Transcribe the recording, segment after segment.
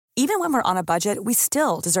Even when we're on a budget, we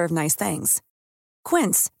still deserve nice things.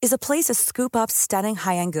 Quince is a place to scoop up stunning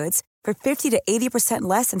high-end goods for 50 to 80%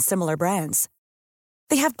 less than similar brands.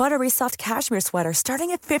 They have buttery soft cashmere sweaters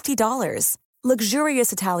starting at $50,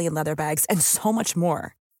 luxurious Italian leather bags, and so much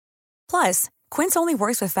more. Plus, Quince only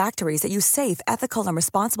works with factories that use safe, ethical, and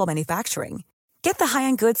responsible manufacturing. Get the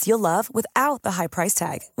high-end goods you'll love without the high price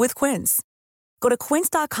tag with Quince. Go to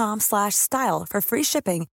quince.com/style for free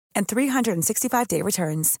shipping and 365-day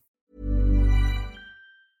returns.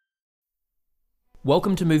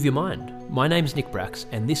 Welcome to Move Your Mind. My name's Nick Brax,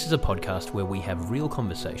 and this is a podcast where we have real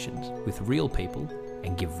conversations with real people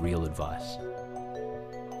and give real advice.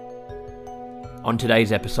 On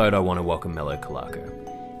today's episode, I want to welcome Mello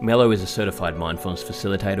Kalako. Mello is a certified mindfulness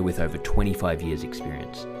facilitator with over 25 years'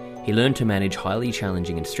 experience. He learned to manage highly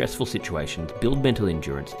challenging and stressful situations, build mental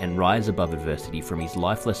endurance, and rise above adversity from his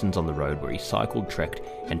life lessons on the road, where he cycled, trekked,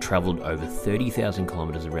 and travelled over 30,000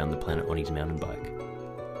 kilometres around the planet on his mountain bike.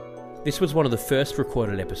 This was one of the first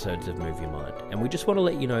recorded episodes of Move Your Mind, and we just want to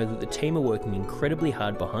let you know that the team are working incredibly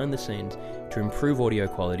hard behind the scenes to improve audio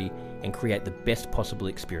quality and create the best possible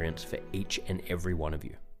experience for each and every one of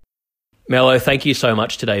you. Mello, thank you so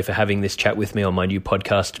much today for having this chat with me on my new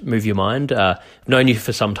podcast, Move Your Mind. I've known you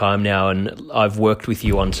for some time now, and I've worked with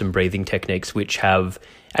you on some breathing techniques which have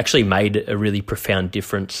actually made a really profound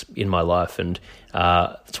difference in my life, and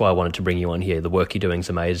that's why I wanted to bring you on here. The work you're doing is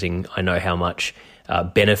amazing. I know how much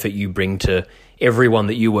benefit you bring to everyone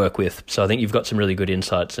that you work with, so I think you've got some really good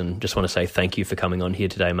insights, and just want to say thank you for coming on here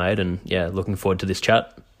today, mate, and yeah, looking forward to this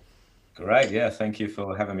chat. Great, yeah, thank you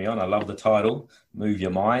for having me on. I love the title, Move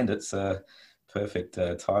Your Mind. It's a perfect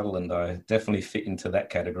title, and I definitely fit into that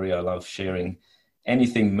category. I love sharing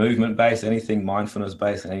anything movement-based, anything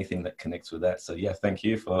mindfulness-based, and anything that connects with that. So yeah, thank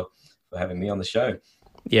you for having me on the show.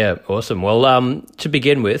 Yeah, awesome. Well, to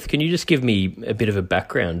begin with, can you just give me a bit of a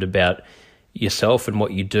background about yourself and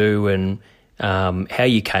what you do, and how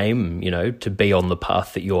you came, to be on the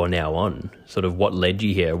path that you're now on? Sort of what led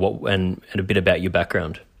you here, and a bit about your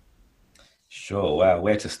background. Sure. Wow.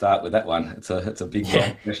 Where to start with that one? It's a big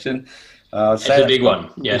long question. It's a big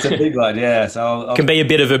one. Yeah. It's a big one. Yeah. So I'll can be a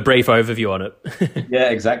bit of a brief overview on it. Yeah,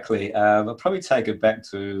 exactly. I'll probably take it back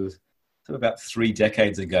to about 3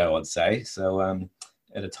 decades ago, I'd say. So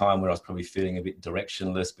at a time where I was probably feeling a bit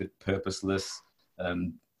directionless, a bit purposeless,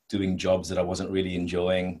 doing jobs that I wasn't really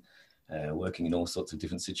enjoying, working in all sorts of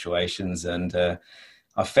different situations. And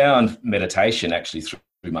I found meditation actually through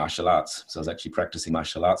martial arts. So I was actually practicing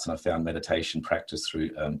martial arts, and I found meditation practice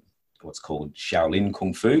through what's called Shaolin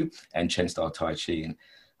Kung Fu and Chen style Tai Chi. And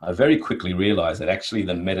I very quickly realized that actually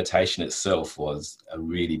the meditation itself was a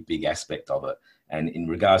really big aspect of it. And in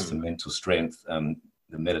regards to mental strength,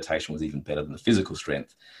 the meditation was even better than the physical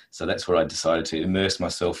strength. So that's where I decided to immerse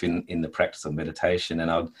myself in the practice of meditation.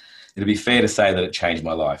 And it'd be fair to say that it changed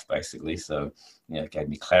my life, basically. So, it gave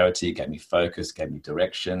me clarity, it gave me focus, gave me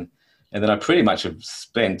direction. And then I pretty much have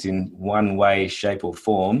spent in one way, shape or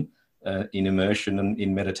form in immersion and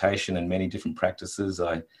in meditation and many different practices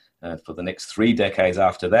for the next 3 decades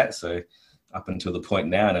after that. So up until the point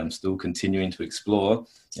now, and I'm still continuing to explore,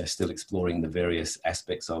 still exploring the various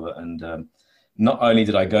aspects of it. And not only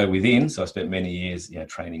did I go within, so I spent many years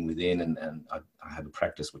training within, and I have a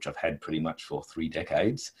practice which I've had pretty much for 3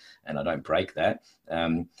 decades, and I don't break that.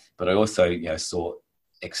 But I also sought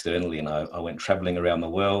externally, and I went traveling around the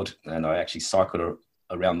world, and I actually cycled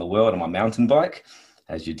around the world on my mountain bike,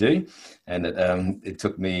 as you do. And it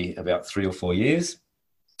took me about 3 or 4 years.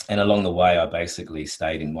 And along the way, I basically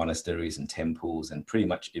stayed in monasteries and temples and pretty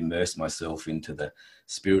much immersed myself into the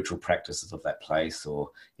spiritual practices of that place, or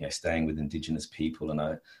staying with indigenous people. And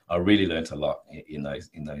I really learnt a lot in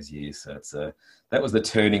those years. So that was the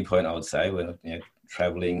turning point, I would say, when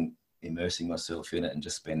traveling, immersing myself in it, and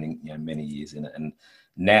just spending many years in it. And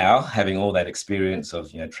now, having all that experience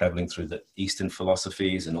of traveling through the Eastern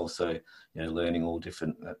philosophies, and also learning all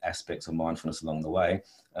different aspects of mindfulness along the way,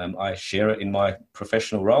 I share it in my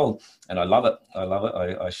professional role, and I love it.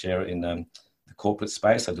 I share it in the corporate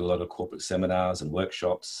space. I do a lot of corporate seminars and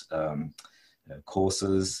workshops,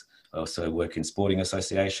 courses. I also work in sporting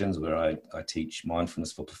associations where I teach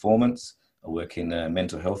mindfulness for performance. I work in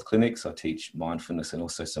mental health clinics. I teach mindfulness and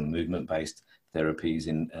also some movement-based therapies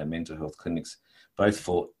in mental health clinics, both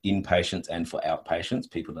for inpatients and for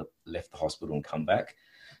outpatients, people that left the hospital and come back.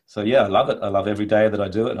 So yeah, I love it. I love every day that I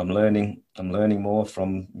do it, and I'm learning more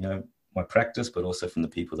from my practice, but also from the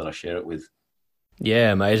people that I share it with.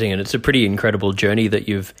 Yeah, amazing. And it's a pretty incredible journey that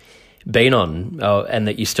you've been on, and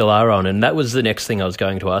that you still are on. And that was the next thing I was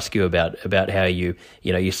going to ask you about how you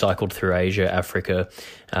cycled through Asia, Africa,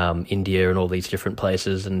 India, and all these different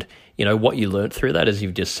places, and what you learnt through that, as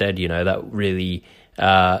you've just said, that really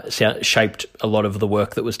shaped a lot of the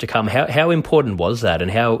work that was to come. How important was that, and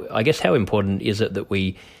how important is it that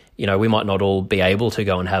we might not all be able to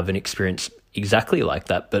go and have an experience exactly like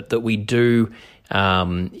that, but that we do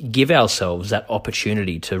give ourselves that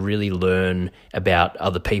opportunity to really learn about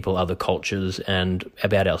other people, other cultures, and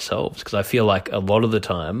about ourselves? Because I feel like a lot of the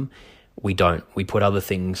time we don't. We put other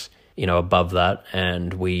things, above that,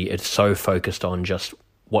 and it's so focused on just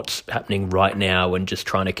what's happening right now and just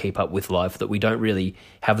trying to keep up with life that we don't really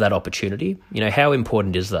have that opportunity. How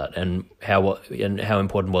important is that, and how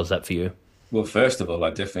important was that for you? Well, first of all, I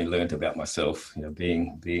definitely learned about myself,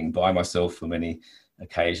 being by myself for many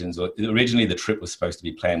occasions. Originally, the trip was supposed to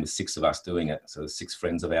be planned with 6 of us doing it. So 6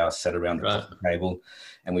 friends of ours sat around the coffee table,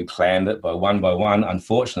 and we planned it by one.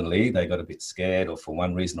 Unfortunately, they got a bit scared, or for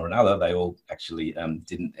one reason or another, they all actually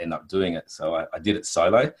didn't end up doing it. So I did it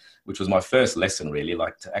solo, which was my first lesson, really,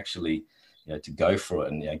 like to actually, to go for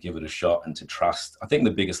it and give it a shot and to trust. I think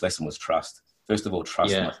the biggest lesson was trust. First of all,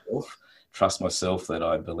 trust myself that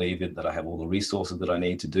I believe it, that I have all the resources that I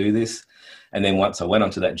need to do this. And then once I went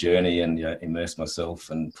onto that journey and immersed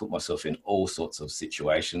myself and put myself in all sorts of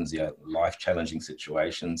situations, life-challenging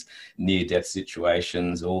situations, near-death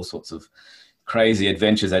situations, all sorts of crazy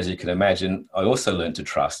adventures, as you can imagine, I also learned to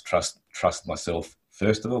trust myself,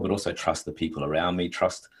 first of all, but also trust the people around me,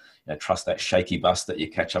 trust that shaky bus that you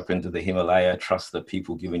catch up into the Himalaya, trust the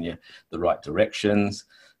people giving you the right directions,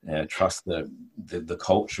 trust the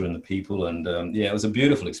culture and the people. And it was a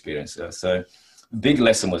beautiful experience. So the big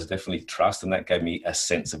lesson was definitely trust, and that gave me a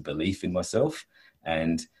sense of belief in myself.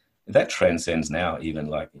 And that transcends now even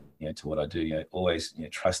to what I do, always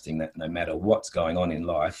trusting that no matter what's going on in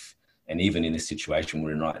life, and even in this situation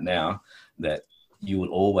we're in right now, that you will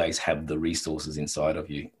always have the resources inside of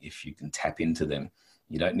you if you can tap into them.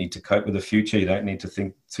 You don't need to cope with the future. You don't need to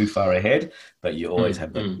think too far ahead, but you always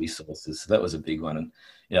have the resources. So that was a big one. And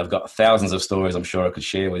I've got thousands of stories I'm sure I could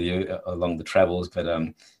share with you along the travels, but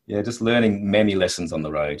just learning many lessons on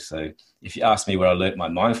the road. So if you ask me where I learned my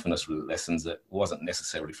mindfulness lessons, it wasn't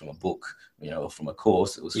necessarily from a book, or from a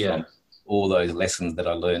course. It was from all those lessons that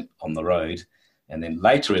I learned on the road. And then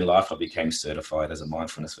later in life, I became certified as a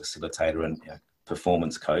mindfulness facilitator and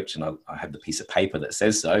performance coach, and I had the piece of paper that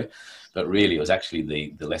says so, but really it was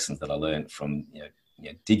actually the lessons that I learned from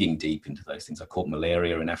digging deep into those things. I caught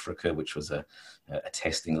malaria in Africa, which was a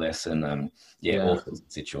testing lesson. All sorts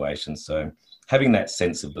of situations. So having that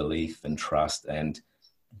sense of belief and trust and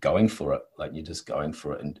going for it, like you're just going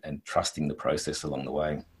for it and trusting the process along the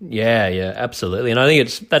way. Yeah, absolutely. And I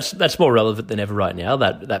think that's more relevant than ever right now,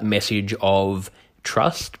 that message of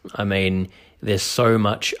trust. I mean, there's so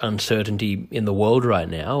much uncertainty in the world right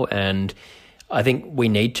now, and I think we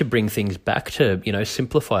need to bring things back to,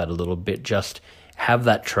 simplify it a little bit, just have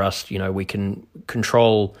that trust. We can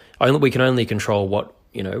only control what,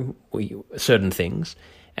 certain things,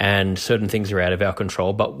 and certain things are out of our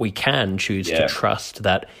control, but we can choose to trust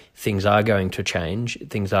that things are going to change,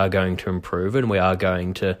 things are going to improve, and we are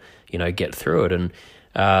going to, get through it. And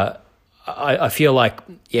I feel like,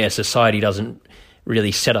 society doesn't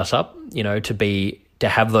really set us up, to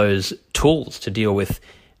have those tools to deal with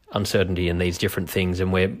uncertainty and these different things,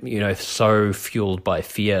 and we're so fueled by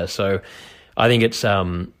fear. So I think it's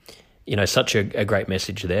such a great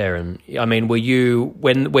message there. And I mean, were you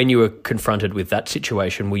when you were confronted with that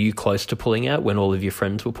situation, were you close to pulling out when all of your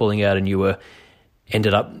friends were pulling out and you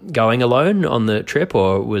ended up going alone on the trip,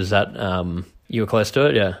 or was that you were close to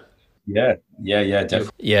it? Yeah, definitely.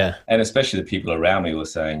 Yeah. And especially the people around me were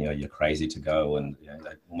saying, you're crazy to go, and they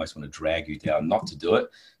almost want to drag you down not to do it,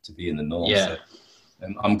 to be in the norm. Yeah. So,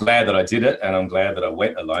 and I'm glad that I did it, and I'm glad that I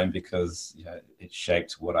went alone, because it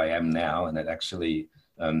shaped what I am now, and it actually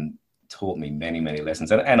taught me many, many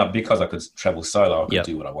lessons. And because I could travel solo, I could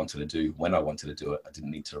do what I wanted to do when I wanted to do it. I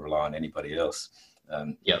didn't need to rely on anybody else.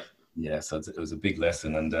 So it was a big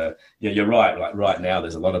lesson. And you're right. Like right now,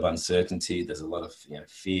 there's a lot of uncertainty. There's a lot of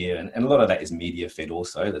fear, and a lot of that is media fed.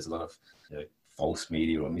 Also, there's a lot of false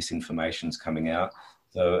media or misinformation's coming out.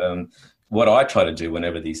 So what I try to do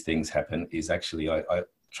whenever these things happen is actually I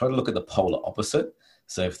try to look at the polar opposite.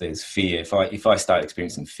 So if there's fear, if I start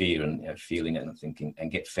experiencing fear and feeling it and thinking and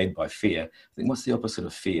get fed by fear, I think, what's the opposite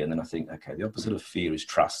of fear? And then I think, okay, the opposite of fear is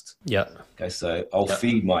trust. Yeah. Okay, so I'll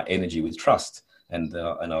feed my energy with trust. And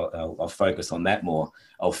I'll focus on that more.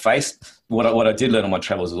 I'll face what I did learn on my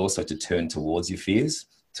travels was also to turn towards your fears.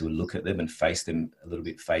 to look at them and face them a little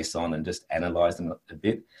bit face on and just analyze them a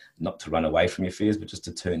bit, not to run away from your fears, but just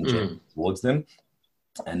to turn gently towards them.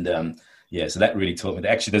 And so that really taught me.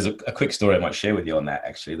 Actually, there's a quick story I might share with you on that.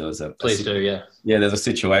 Actually, there was Please do, yeah. Yeah, there's a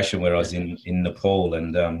situation where I was in Nepal,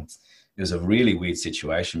 and it was a really weird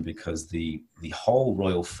situation because the whole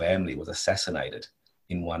royal family was assassinated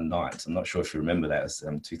in one night. I'm not sure if you remember that. It was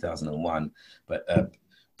 2001. But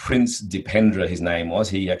Prince Dipendra, his name was,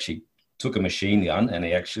 he actually took a machine gun and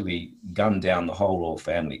he actually gunned down the whole royal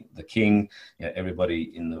family. The king,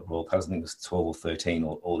 everybody in the royal palace, I think it was 12 or 13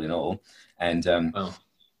 all in all. And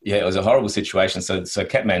yeah, it was a horrible situation. So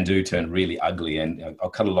Kathmandu turned really ugly, and I'll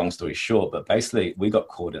cut a long story short, but basically we got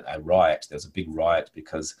caught in a riot. There was a big riot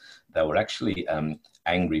because they were actually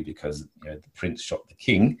angry because the prince shot the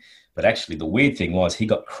king. But actually the weird thing was he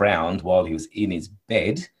got crowned while he was in his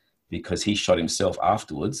bed, because he shot himself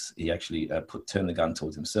afterwards. He actually turned the gun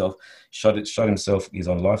towards himself, shot himself. He's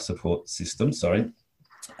on life support system,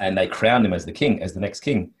 and they crowned him as the king, as the next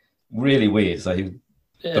king. Really weird. So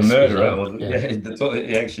the murderer,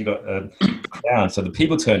 he actually got crowned. So the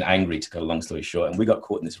people turned angry, to cut a long story short, and we got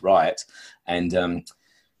caught in this riot, and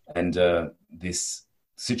this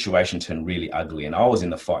situation turned really ugly, and I was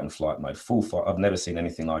in the fight and flight mode, full fight. I've never seen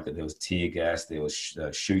anything like it. There was tear gas, there was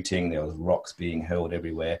shooting, there was rocks being hurled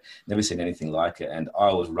everywhere. Never seen anything like it, and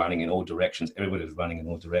I was running in all directions. Everybody was running in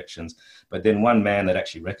all directions. But then one man that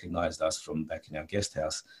actually recognized us from back in our guest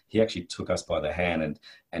house, he actually took us by the hand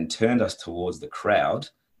and turned us towards the crowd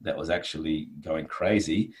that was actually going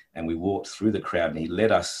crazy, and we walked through the crowd, and he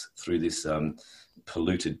led us through this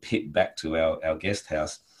polluted pit back to our guest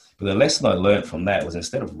house. But the lesson I learned from that was,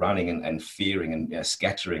 instead of running and fearing and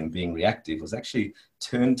scattering, being reactive, was actually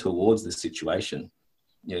turn towards the situation.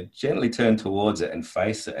 Gently turn towards it and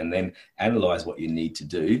face it, and then analyze what you need to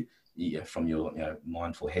do from your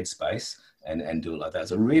mindful headspace, and do it like that.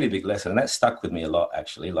 It's a really big lesson, and that stuck with me a lot,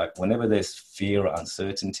 actually. Like, whenever there's fear or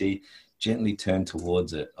uncertainty, gently turn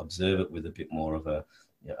towards it, observe it with a bit more of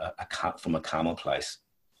from a calmer place.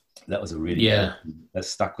 That was a really that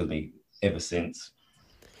stuck with me ever since.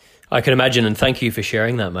 I can imagine, and thank you for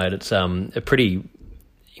sharing that, mate. It's a pretty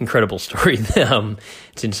incredible story.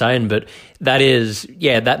 It's insane, but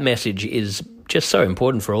that message is just so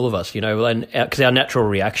important for all of us, and because our natural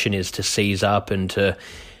reaction is to seize up and to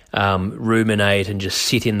ruminate and just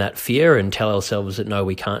sit in that fear and tell ourselves that no,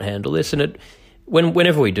 we can't handle this. And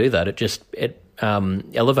whenever we do that, it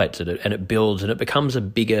elevates it and it builds, and it becomes a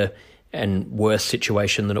bigger and worse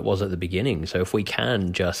situation than it was at the beginning. So if we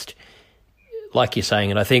can just, like you're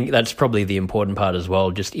saying, and I think that's probably the important part as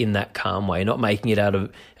well, just in that calm way, not making it out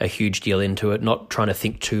of a huge deal into it, not trying to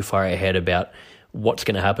think too far ahead about what's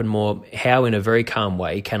going to happen, more how in a very calm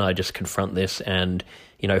way can I just confront this and,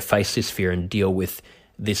 face this fear and deal with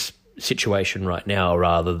this situation right now,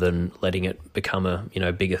 rather than letting it become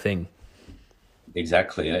a, bigger thing.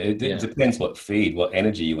 Exactly. It depends what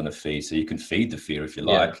energy you want to feed. So you can feed the fear if you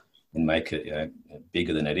like, and make it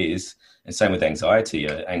bigger than it is. And same with anxiety.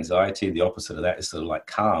 Anxiety, the opposite of that is sort of like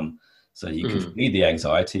calm. So you can feed the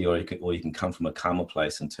anxiety, or you can come from a calmer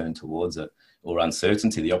place and turn towards it. Or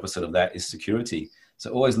uncertainty, the opposite of that is security.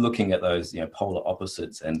 So always looking at those polar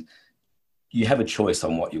opposites, and you have a choice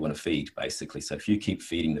on what you want to feed, basically. So if you keep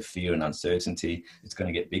feeding the fear and uncertainty, it's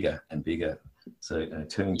going to get bigger and bigger. So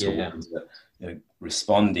turning towards it,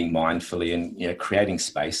 responding mindfully, and creating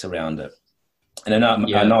space around it. And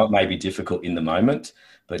I know it may be difficult in the moment,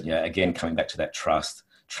 but again, coming back to that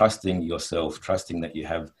trusting yourself, trusting that you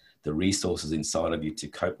have the resources inside of you to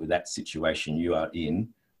cope with that situation you are in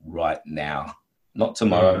right now. Not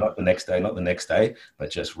tomorrow, not the next day, but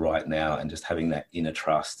just right now, and just having that inner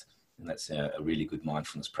trust. And that's a really good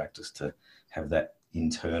mindfulness practice, to have that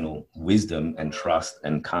internal wisdom and trust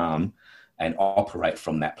and calm, and operate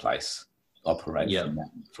from that place,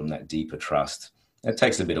 from that deeper trust. It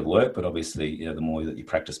takes a bit of work, but obviously, the more that you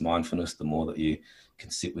practice mindfulness, the more that you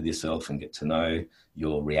can sit with yourself and get to know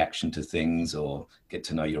your reaction to things, or get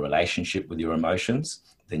to know your relationship with your emotions,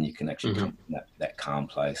 then you can actually come from that calm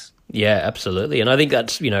place. Yeah, absolutely. And I think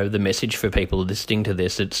that's, the message for people listening to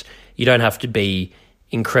this. It's, you don't have to be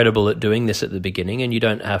incredible at doing this at the beginning, and you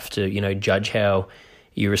don't have to, judge how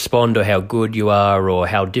you respond or how good you are or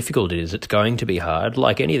how difficult it is. It's going to be hard,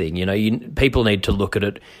 like anything. People need to look at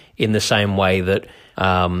it in the same way that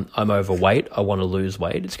I'm overweight, I want to lose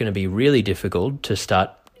weight. It's going to be really difficult to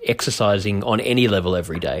start exercising on any level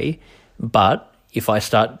every day, but if I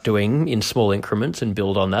start doing in small increments and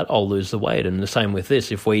build on that, I'll lose the weight. And the same with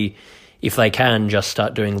this. If we if they can just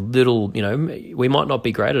start doing little, we might not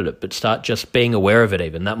be great at it, but start just being aware of it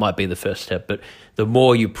even. That might be the first step. But the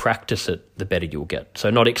more you practice it, the better you'll get.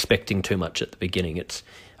 So not expecting too much at the beginning.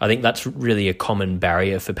 I think that's really a common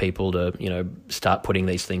barrier for people to, start putting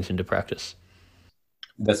these things into practice.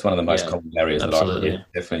 That's one of the most common barriers. Absolutely. That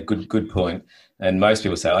I definitely good point. And most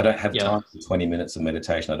people say, I don't have time for 20 minutes of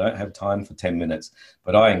meditation. I don't have time for 10 minutes,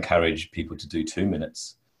 but I encourage people to do 2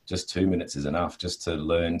 minutes. Just 2 minutes is enough, just to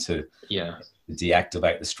learn to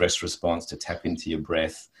deactivate the stress response, to tap into your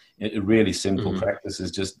breath. A really simple practice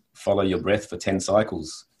is just follow your breath for 10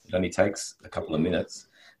 cycles. It only takes a couple of minutes,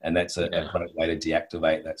 and that's a great way to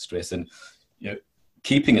deactivate that stress. And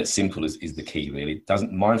keeping it simple is the key, really.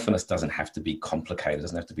 Mindfulness doesn't have to be complicated, it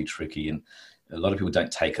doesn't have to be tricky. And a lot of people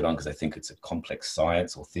don't take it on because they think it's a complex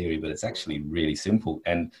science or theory, but it's actually really simple.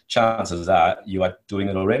 And chances are you are doing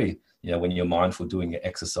it already. When you're mindful doing your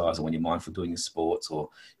exercise, or when you're mindful doing your sports, or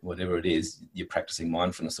whatever it is, you're practicing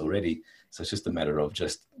mindfulness already. So it's just a matter of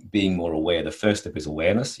just being more aware. The first step is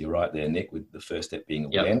awareness. You're right there, Nick, with the first step being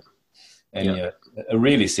awareness. And a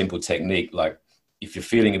really simple technique, like if you're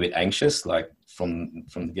feeling a bit anxious, like from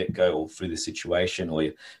the get-go or through the situation, or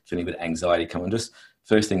you're feeling a bit of anxiety coming, just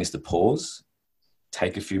first thing is to pause,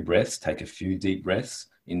 take a few breaths, take a few deep breaths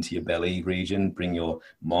into your belly region, bring your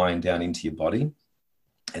mind down into your body.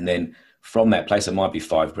 And then from that place, it might be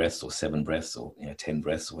 5 breaths or 7 breaths or 10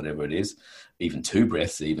 breaths or whatever it is. Even 2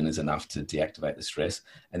 breaths even is enough to deactivate the stress.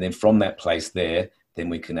 And then from that place there, then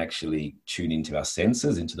we can actually tune into our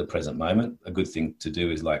senses, into the present moment. A good thing to do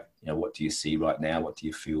is what do you see right now? What do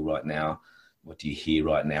you feel right now? What do you hear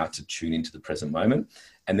right now, to tune into the present moment?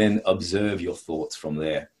 And then observe your thoughts from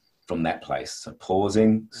there, from that place. So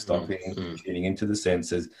pausing, stopping, tuning into the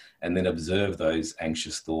senses, and then observe those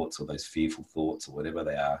anxious thoughts or those fearful thoughts or whatever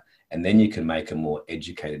they are. And then you can make a more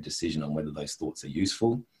educated decision on whether those thoughts are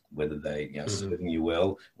useful, whether they serving you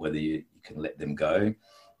well, whether you can let them go.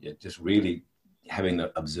 Just really having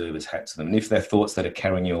the observer's hat to them. And if they're thoughts that are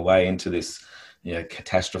carrying you away into this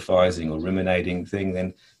catastrophizing or ruminating thing,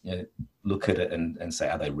 then look at it and say,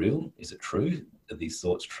 are they real? Is it true? Are these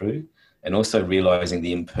thoughts true? And also realizing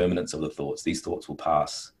the impermanence of the thoughts. These thoughts will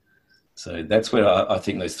pass. So that's where I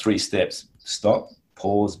think those 3 steps: stop,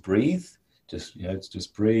 pause, breathe.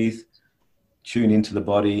 Just breathe, tune into the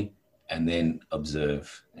body, and then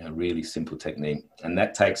observe. Really simple technique. And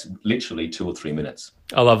that takes literally 2 or 3 minutes.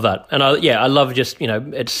 I love that. And I love just,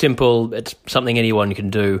 it's simple. It's something anyone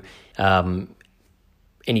can do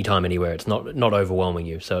anytime, anywhere. It's not overwhelming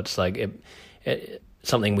you. So it's like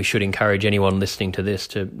something we should encourage anyone listening to this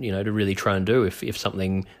to really try and do. If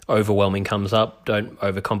something overwhelming comes up, don't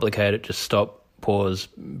overcomplicate it. Just stop, pause,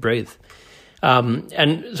 breathe.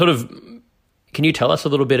 And sort of, can you tell us a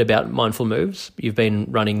little bit about Mindful Moves? You've been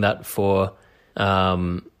running that for,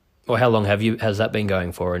 or how long has that been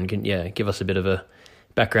going for? And give us a bit of a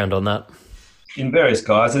background on that. In various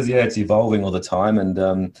guises, it's evolving all the time. And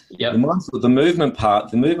the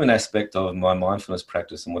movement aspect of my mindfulness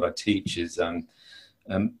practice and what I teach is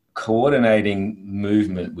coordinating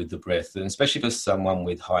movement with the breath, and especially for someone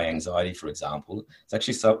with high anxiety, for example.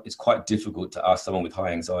 It's quite difficult to ask someone with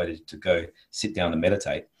high anxiety to go sit down and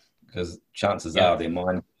meditate, because chances are their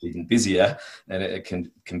mind is even busier, and it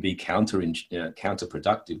can be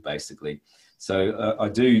counterproductive, basically. So I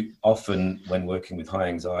do often, when working with high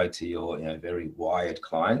anxiety or very wired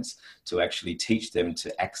clients, to actually teach them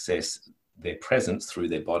to access their presence through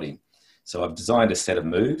their body. So I've designed a set of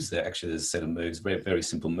moves. There's a set of moves, very, very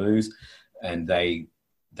simple moves, and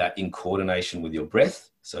that in coordination with your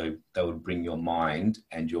breath. So they would bring your mind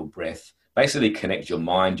and your breath, basically connect your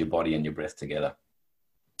mind, your body, and your breath together.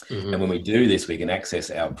 And when we do this, we can access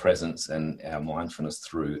our presence and our mindfulness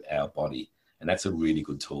through our body. And that's a really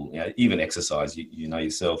good tool. Even exercise, you know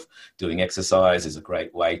yourself, doing exercise is a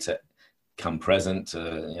great way to come present, to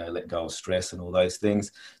let go of stress and all those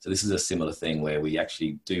things. So this is a similar thing where we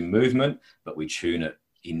actually do movement, but we tune it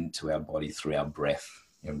into our body through our breath.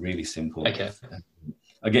 Really simple. Okay.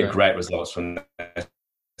 I get great results from that,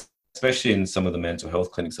 especially in some of the mental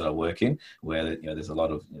health clinics that I work in, where there's a lot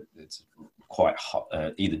of it's quite hot,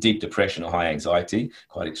 either deep depression or high anxiety,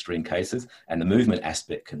 quite extreme cases, and the movement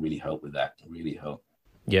aspect can really help with that. Really help.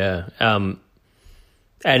 Yeah.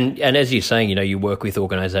 And as you're saying, you work with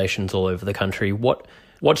organisations all over the country.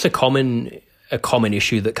 What's a common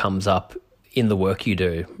issue that comes up in the work you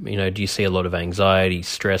do? Do you see a lot of anxiety,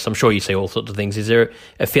 stress? I'm sure you see all sorts of things. Is there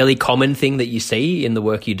a fairly common thing that you see in the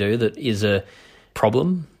work you do that is a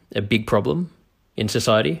problem, a big problem in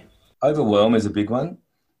society? Overwhelm is a big one.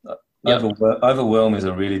 Yep. Overwhelm is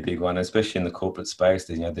a really big one, especially in the corporate space.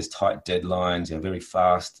 There's tight deadlines, very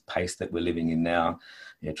fast pace that we're living in now.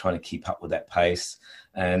 Trying to keep up with that pace,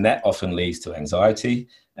 and that often leads to anxiety,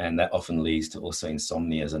 and that often leads to also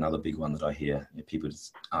insomnia is another big one that I hear. People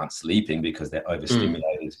just aren't sleeping because they're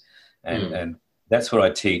overstimulated, and that's what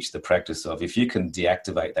I teach the practice of. If you can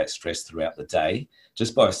deactivate that stress throughout the day,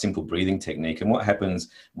 just by a simple breathing technique. And what happens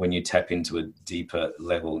when you tap into a deeper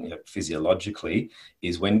level, physiologically,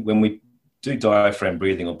 is when we do diaphragm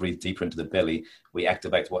breathing or breathe deeper into the belly, we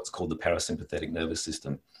activate what's called the parasympathetic nervous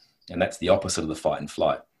system. And that's the opposite of the fight and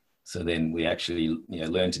flight. So then we actually,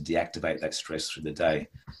 learn to deactivate that stress through the day.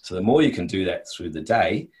 So the more you can do that through the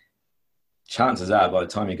day, chances are by the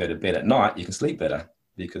time you go to bed at night, you can sleep better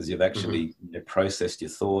because you've actually processed your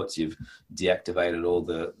thoughts, you've deactivated all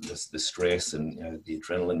the stress and the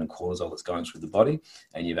adrenaline and cortisol that's going through the body,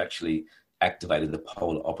 and you've actually activated the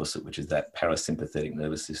polar opposite, which is that parasympathetic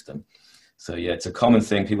nervous system. So it's a common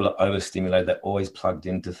thing. People are overstimulated. They're always plugged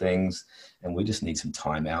into things, and we just need some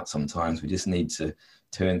time out. Sometimes we just need to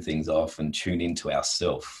turn things off and tune into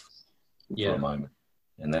ourselves for a moment.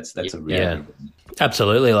 And that's a reality. Yeah,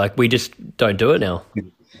 absolutely. Like we just don't do it now.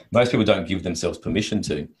 Most people don't give themselves permission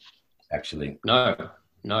to, actually. No.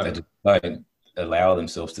 They just don't allow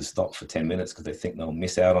themselves to stop for 10 minutes because they think they'll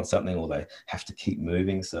miss out on something or they have to keep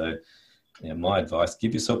moving. So my advice,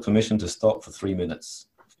 give yourself permission to stop for 3 minutes,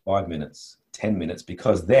 5 minutes, 10 minutes,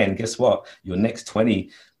 because then guess what? Your next 20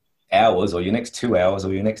 hours or your next 2 hours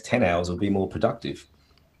or your next 10 hours will be more productive.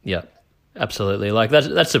 Yeah, absolutely. Like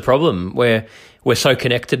that's the problem where we're so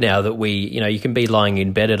connected now that we, you can be lying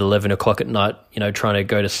in bed at 11 o'clock at night, trying to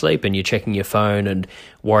go to sleep and you're checking your phone and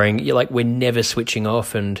worrying. You're like, we're never switching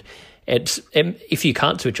off. And if you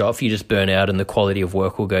can't switch off, you just burn out and the quality of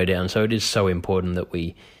work will go down. So it is so important that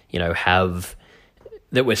we,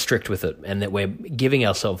 that we're strict with it and that we're giving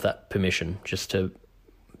ourselves that permission just to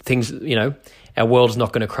things, our world's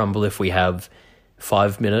not going to crumble if we have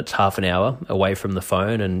 5 minutes, half an hour away from the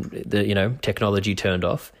phone and the, technology turned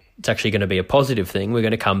off. It's actually going to be a positive thing. We're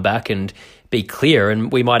going to come back and be clear,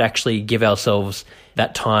 and we might actually give ourselves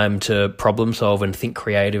that time to problem solve and think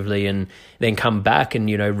creatively and then come back and,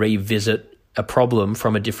 revisit a problem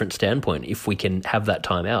from a different standpoint if we can have that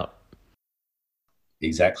time out.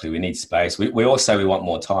 Exactly. We need space. We all say we want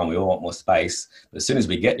more time. We all want more space. But as soon as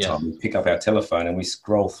we get time, we pick up our telephone and we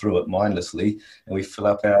scroll through it mindlessly and we fill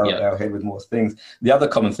up our head with more things. The other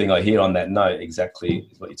common thing I hear on that note, exactly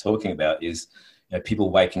what you're talking about, is people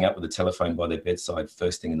waking up with a telephone by their bedside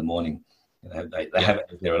first thing in the morning. They have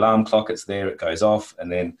their alarm clock, it's there, it goes off,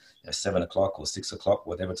 and then 7 o'clock or 6 o'clock,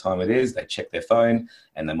 whatever time it is, they check their phone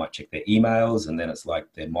and they might check their emails, and then it's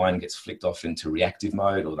like their mind gets flicked off into reactive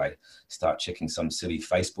mode, or they start checking some silly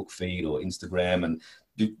Facebook feed or Instagram, and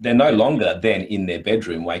they're no longer then in their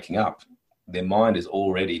bedroom waking up. Their mind is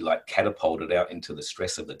already like catapulted out into the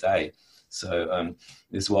stress of the day. So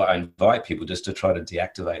this is why I invite people just to try to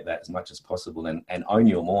deactivate that as much as possible and own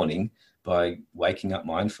your morning by waking up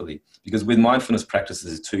mindfully. Because with mindfulness practices,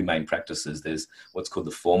 there's two main practices. There's what's called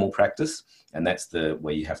the formal practice, and that's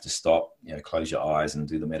where you have to stop, close your eyes and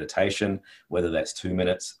do the meditation, whether that's 2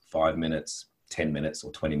 minutes, 5 minutes, 10 minutes,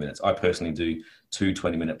 or 20 minutes. I personally do 2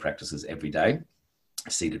 20-minute practices every day,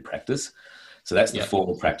 seated practice. So that's the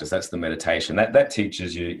formal practice. That's the meditation. That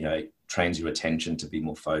teaches you, trains your attention to be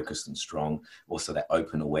more focused and strong. Also that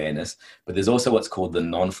open awareness. But there's also what's called the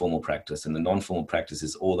non-formal practice. And the non-formal practice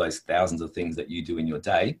is all those thousands of things that you do in your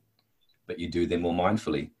day, but you do them more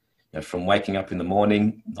mindfully. From waking up in the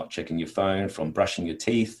morning, not checking your phone, from brushing your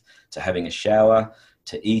teeth, to having a shower,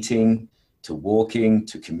 to eating, to walking,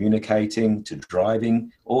 to communicating, to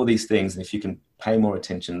driving, all these things. And if you can pay more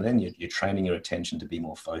attention, then you're training your attention to be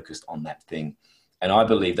more focused on that thing. And I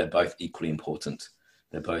believe they're both equally important.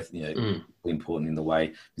 They're both equally important in the way,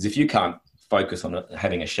 because if you can't focus on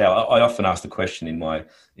having a shower, I often ask the question in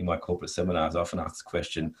my corporate seminars, I often ask the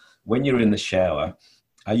question, when you're in the shower,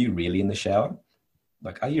 are you really in the shower?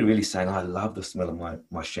 Like, are you really saying, I love the smell of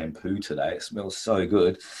my shampoo today, it smells so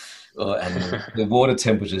good, and the water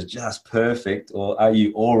temperature is just perfect? Or are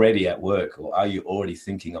you already at work, or are you already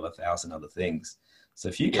thinking of 1,000 other things? So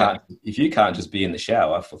if you can't just be in the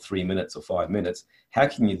shower for 3 minutes or 5 minutes, how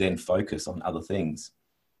can you then focus on other things?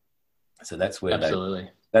 So that's where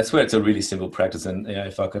that's where it's a really simple practice. And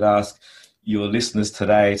if I could ask your listeners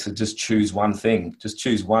today to just choose one thing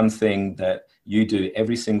that you do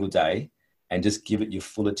every single day, and just give it your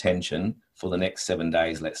full attention for the next 7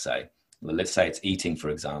 days. Let's say it's eating, for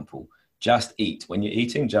example. Just eat. When you're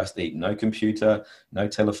eating, just eat. No computer, no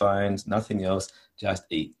telephones, nothing else. Just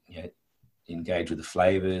eat. engage with the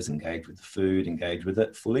flavors, engage with the food, engage with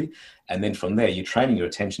it fully. And then from there, you're training your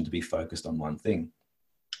attention to be focused on one thing.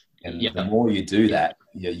 And the more you do that,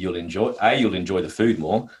 you'll enjoy the food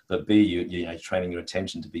more, but B, you're training your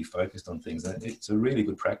attention to be focused on things. And it's a really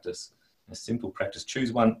good practice, a simple practice.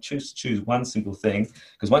 Choose one simple thing,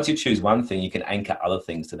 because once you choose one thing, you can anchor other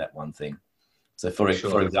things to that one thing. So for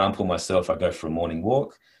example, myself, I go for a morning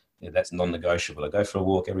walk. That's non-negotiable. I go for a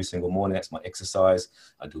walk every single morning. That's my exercise.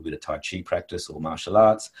 I do a bit of Tai Chi practice or martial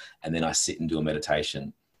arts, and then I sit and do a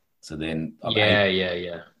meditation. So then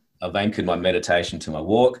I've anchored my meditation to my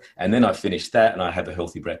walk, and then I finish that and I have a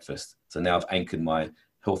healthy breakfast. So now I've anchored my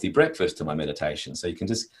healthy breakfast to my meditation. So you can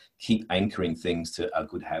just keep anchoring things to a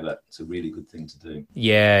good habit. It's a really good thing to do.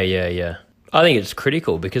 Yeah. I think it's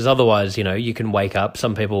critical, because otherwise, you can wake up.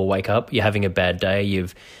 Some people wake up, you're having a bad day, you're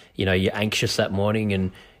anxious that morning,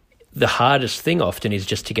 and the hardest thing often is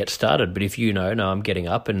just to get started. But if no, I'm getting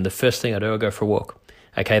up, and the first thing I do, I go for a walk.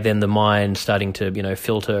 Okay, then the mind starting to,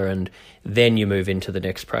 filter, and then you move into the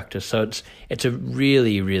next practice. So it's a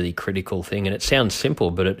really, really critical thing, and it sounds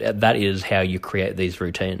simple, but that is how you create these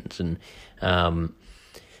routines. And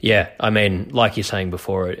like you're saying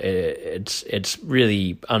before, it's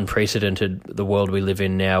really unprecedented, the world we live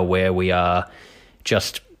in now, where we are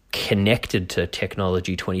just connected to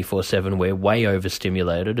technology 24/7. We're way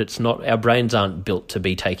overstimulated. It's not, our brains aren't built to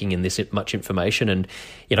be taking in this much information, and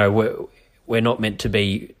we're not meant to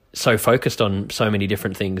be so focused on so many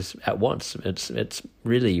different things at once. It's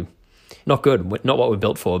really not good, not what we're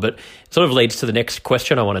built for. But it sort of leads to the next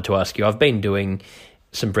question I wanted to ask you. I've been doing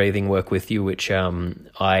some breathing work with you, which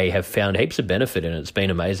I have found heaps of benefit in. It's been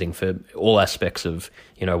amazing for all aspects of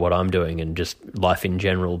what I'm doing and just life in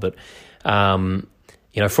general. But from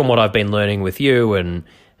what I've been learning with you and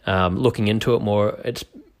looking into it more, it's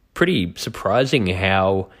pretty surprising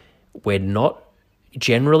how we're not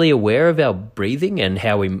generally aware of our breathing and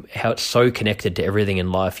how it's so connected to everything in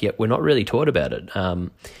life, yet we're not really taught about it.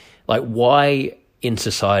 Why in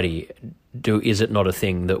society is it not a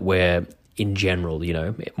thing that we're in general,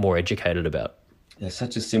 more educated about? It's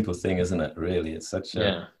such a simple thing, isn't it? Really, it's such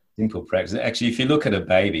a simple practice. Actually, if you look at a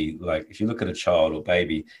baby, if you look at a child or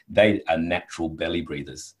baby, they are natural belly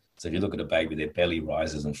breathers. So if you look at a baby, their belly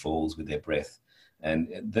rises and falls with their breath. And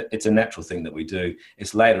it's a natural thing that we do.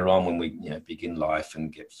 It's later on when we begin life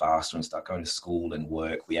and get faster and start going to school and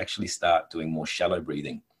work, we actually start doing more shallow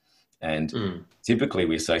breathing. And typically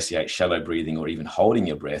we associate shallow breathing or even holding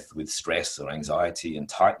your breath with stress or anxiety and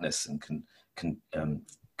tightness and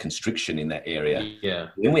constriction in that area. Yeah.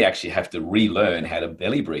 Then we actually have to relearn how to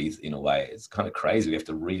belly breathe in a way. It's kind of crazy. We have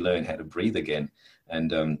to relearn how to breathe again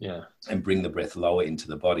and bring the breath lower into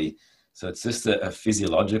the body. So it's just a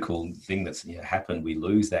physiological thing that's happened. We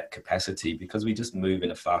lose that capacity because we just move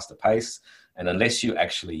in a faster pace. And unless you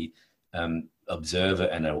actually observe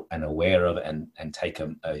it and aware of it and take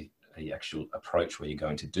a actual approach where you're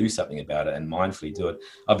going to do something about it and mindfully do it.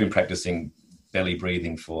 I've been practicing belly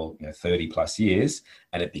breathing for 30 plus years,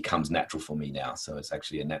 and it becomes natural for me now. So it's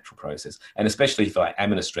actually a natural process. And especially if I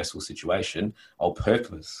am in a stressful situation, I'll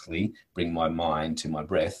purposely bring my mind to my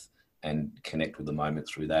breath and connect with the moment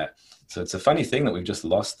through that. So it's a funny thing that we've just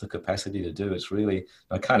lost the capacity to do. It's really,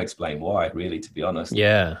 I can't explain why, really, to be honest.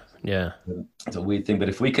 Yeah. It's a weird thing, but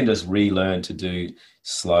if we can just relearn to do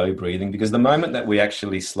slow breathing, because the moment that we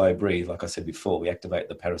actually slow breathe, like I said before, we activate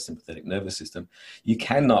the parasympathetic nervous system. You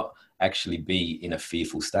cannot actually be in a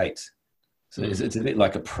fearful state. So it's a bit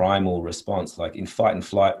like a primal response, like in fight and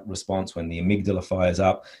flight response, when the amygdala fires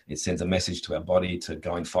up, it sends a message to our body to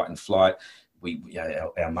go in fight and flight.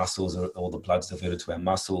 Our muscles, all the blood's diverted to our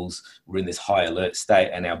muscles. We're in this high alert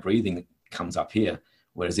state and our breathing comes up here.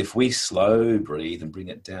 Whereas if we slow breathe and bring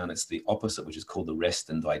it down, it's the opposite, which is called the rest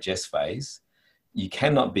and digest phase. You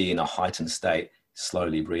cannot be in a heightened state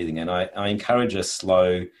slowly breathing. And I encourage a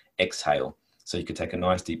slow exhale. So you could take a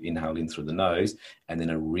nice deep inhale in through the nose and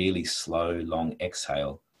then a really slow, long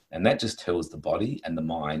exhale. And that just tells the body and the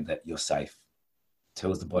mind that you're safe.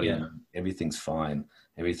 Tells the body everything's fine.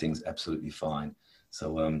 Everything's absolutely fine.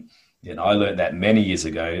 So, I learned that many years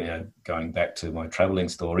ago, going back to my traveling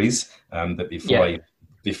stories, that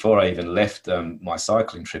before I even left my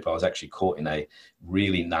cycling trip, I was actually caught in a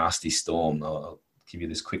really nasty storm. I'll give you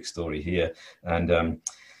this quick story here. And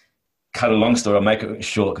cut a long story, I'll make it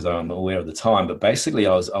short because I'm aware of the time. But basically,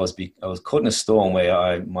 I was caught in a storm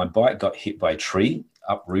where my bike got hit by a tree,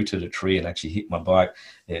 uprooted a tree and actually hit my bike.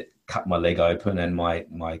 It cut my leg open and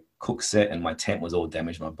my cook set and my tent was all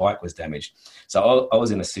damaged. My bike was damaged. So I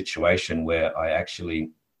was in a situation where I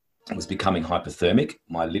actually was becoming hypothermic.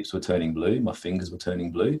 My lips were turning blue, my fingers were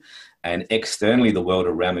turning blue, and externally the world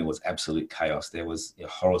around me was absolute chaos. There was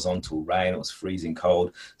horizontal rain, it was freezing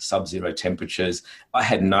cold, sub-zero temperatures. I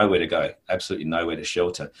had nowhere to go, absolutely nowhere to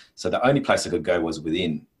shelter. So the only place I could go was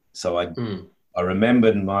within. So I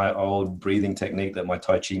remembered my old breathing technique that my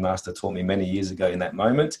Tai Chi master taught me many years ago in that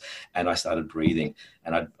moment, and I started breathing,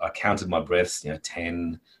 and I counted my breaths,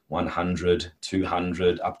 10, 100,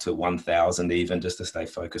 200, up to 1,000 even, just to stay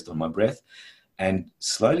focused on my breath. And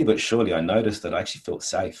slowly but surely, I noticed that I actually felt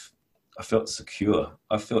safe. I felt secure.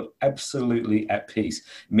 I felt absolutely at peace.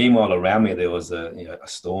 Meanwhile, around me, there was a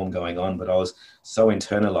storm going on, but I was so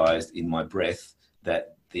internalized in my breath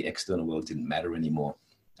that the external world didn't matter anymore.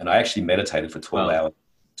 And I actually meditated for 12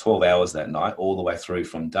 hours that night, all the way through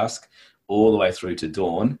from dusk, all the way through to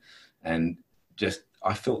dawn. And just,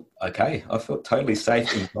 I felt okay. I felt totally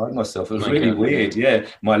safe inside myself. It was really weird. Yeah.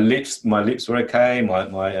 My lips were okay.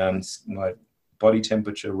 My body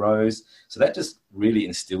temperature rose. So that just really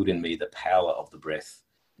instilled in me the power of the breath,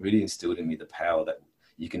 really instilled in me the power that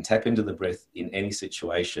you can tap into the breath in any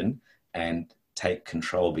situation and take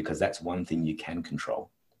control, because that's one thing you can control.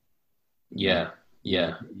 Yeah.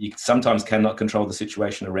 Yeah. You sometimes cannot control the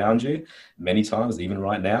situation around you, many times, even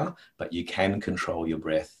right now, but you can control your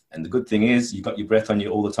breath. And the good thing is you've got your breath on you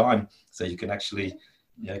all the time. So you can actually,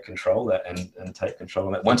 control that and take control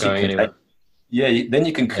of that. Once you can then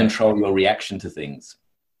you can control your reaction to things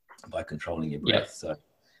by controlling your breath. So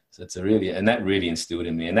it's and that really instilled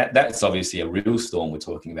in me. And that's obviously a real storm we're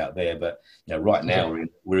talking about there. But right now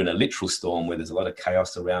we're in a literal storm where there's a lot of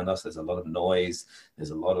chaos around us. There's a lot of noise. There's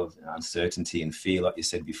a lot of uncertainty and fear, like you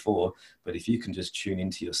said before. But if you can just tune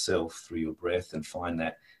into yourself through your breath and find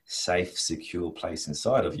that safe, secure place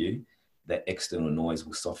inside of you, that external noise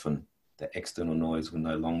will soften. That external noise will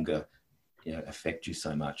no longer, affect you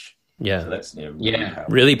so much. Yeah, so that's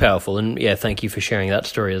really powerful. And thank you for sharing that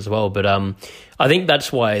story as well. But I think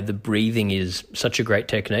that's why the breathing is such a great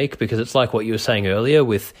technique, because it's like what you were saying earlier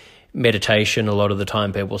with meditation. A lot of the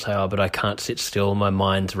time people say, "Oh, but I can't sit still. My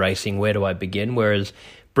mind's racing. Where do I begin?" Whereas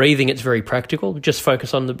breathing, it's very practical. Just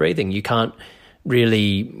focus on the breathing. You can't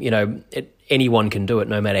really, anyone can do it,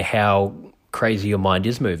 no matter how crazy your mind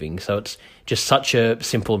is moving. So it's just such a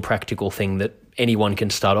simple and practical thing that anyone can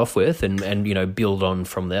start off with and build on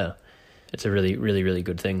from there. It's a really, really, really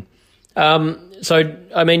good thing. So,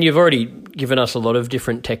 I mean, you've already given us a lot of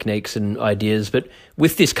different techniques and ideas, but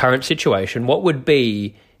with this current situation, what would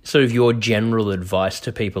be sort of your general advice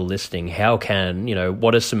to people listening?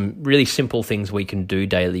 What are some really simple things we can do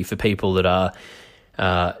daily for people that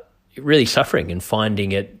are really suffering and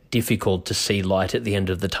finding it difficult to see light at the end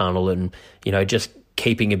of the tunnel and, just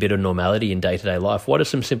keeping a bit of normality in day-to-day life? What are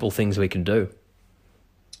some simple things we can do?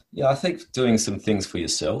 Yeah, I think doing some things for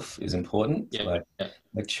yourself is important. Yeah.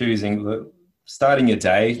 Like starting your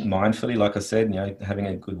day mindfully, like I said, having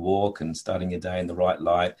a good walk and starting your day in the right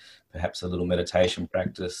light, perhaps a little meditation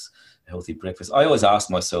practice, a healthy breakfast. I always ask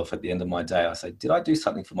myself at the end of my day, I say, did I do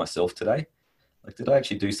something for myself today? Like, did I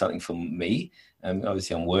actually do something for me? And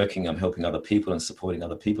obviously I'm working, I'm helping other people and supporting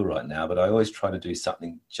other people right now, but I always try to do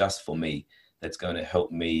something just for me that's going to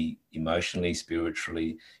help me emotionally,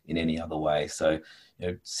 spiritually, in any other way. So,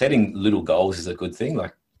 setting little goals is a good thing.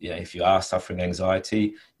 Like, if you are suffering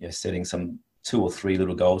anxiety, setting some 2 or 3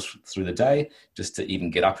 little goals through the day, just to even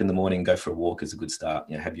get up in the morning and go for a walk is a good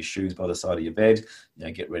start. Have your shoes by the side of your bed,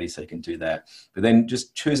 get ready so you can do that. But then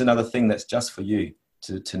just choose another thing that's just for you,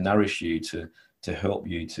 to nourish you, to help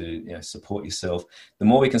you, to support yourself. The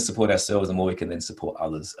more we can support ourselves, the more we can then support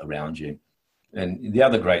others around you. And the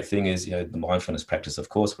other great thing is, the mindfulness practice, of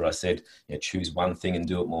course, where I said, choose one thing and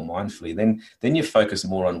do it more mindfully. Then you focus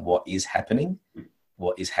more on what is happening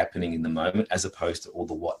in the moment, as opposed to all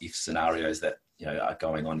the what if scenarios that, are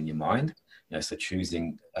going on in your mind. So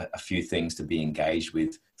choosing a few things to be engaged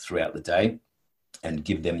with throughout the day and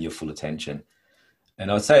give them your full attention. And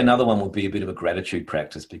I would say another one would be a bit of a gratitude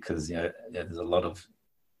practice, because, there's a lot of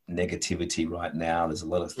negativity right now. There's a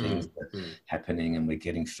lot of things happening, and we're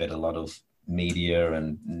getting fed a lot of media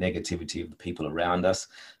and negativity of the people around us.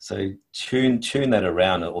 So tune that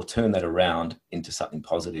around, or turn that around into something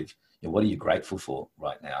positive. What are you grateful for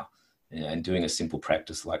right now? And doing a simple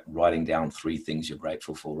practice like writing down 3 things you're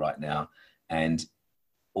grateful for right now, and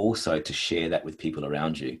also to share that with people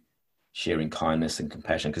around you, sharing kindness and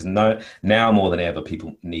compassion, because now more than ever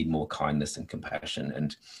people need more kindness and compassion.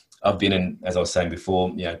 And I've been in, as I was saying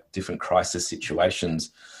before, different crisis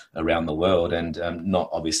situations around the world, and not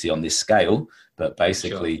obviously on this scale, but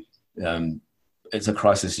basically it's a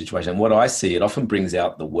crisis situation. And what I see, it often brings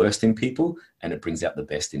out the worst in people and it brings out the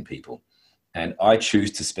best in people. And I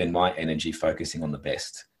choose to spend my energy focusing on the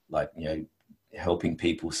best, like, helping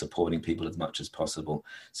people, supporting people as much as possible.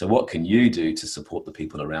 So what can you do to support the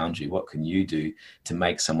people around you? What can you do to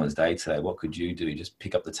make someone's day today? What could you do? Just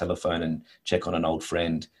pick up the telephone and check on an old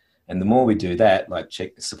friend. And the more we do that, like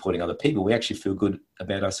supporting other people, we actually feel good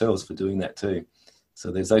about ourselves for doing that too.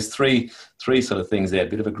 So there's those three sort of things there. A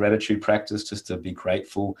bit of a gratitude practice, just to be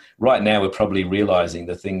grateful. Right now, we're probably realizing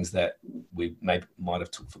the things that we might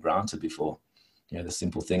have took for granted before. The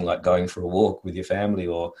simple thing like going for a walk with your family,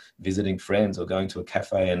 or visiting friends, or going to a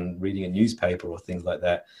cafe and reading a newspaper, or things like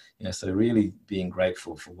that. So really being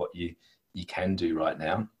grateful for what you can do right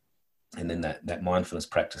now. And then that mindfulness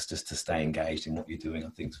practice, just to stay engaged in what you're doing, I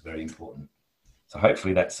think is very important. So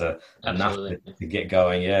hopefully that's enough to get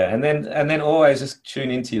going. Yeah. And then always just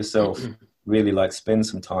tune into yourself, really like spend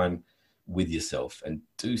some time with yourself and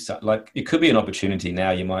do something. Like, it could be an opportunity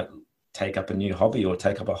now. You might take up a new hobby, or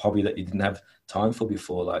take up a hobby that you didn't have time for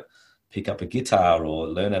before, like pick up a guitar or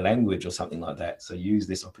learn a language or something like that. So use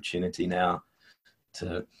this opportunity now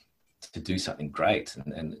to do something great.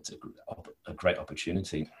 And it's a great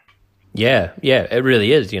opportunity. Yeah, it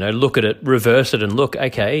really is. Look at it, reverse it, and look,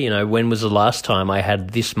 okay, when was the last time I had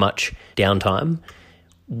this much downtime?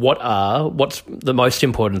 What's the most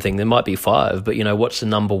important thing? There might be 5, but what's the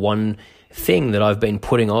number one thing that I've been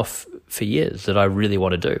putting off for years that I really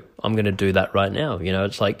want to do? I'm going to do that right now.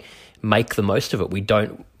 It's like, make the most of it. We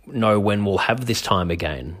don't know when we'll have this time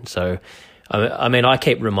again. So, I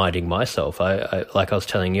keep reminding myself, I like I was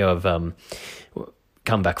telling you, I've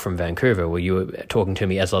come back from Vancouver, where you were talking to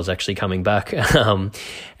me as I was actually coming back.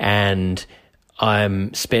 And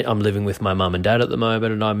I'm living with my mum and dad at the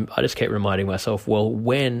moment, and I just keep reminding myself, well,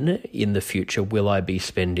 when in the future will I be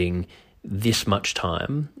spending this much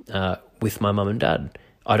time with my mum and dad?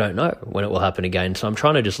 I don't know when it will happen again. So I'm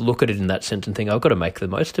trying to just look at it in that sense and think, I've got to make the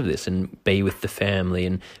most of this and be with the family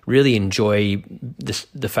and really enjoy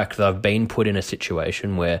the fact that I've been put in a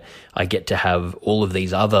situation where I get to have all of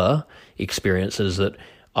these other experiences that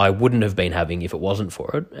I wouldn't have been having if it wasn't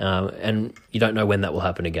for it. And you don't know when that will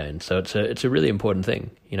happen again. So it's a really important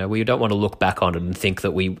thing. We don't want to look back on it and think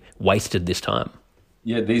that we wasted this time.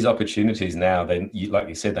 Yeah, these opportunities now, like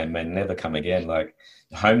you said, they may never come again. Like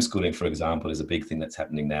homeschooling, for example, is a big thing that's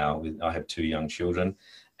happening now. I have 2 young children,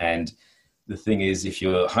 and the thing is, if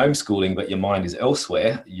you're homeschooling but your mind is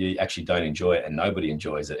elsewhere, you actually don't enjoy it, and nobody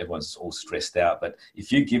enjoys it. Everyone's all stressed out. But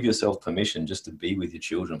if you give yourself permission just to be with your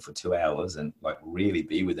children for 2 hours and like really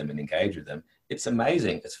be with them and engage with them, it's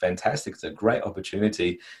amazing. It's fantastic. It's a great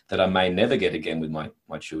opportunity that I may never get again with my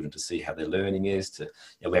children, to see how their learning is.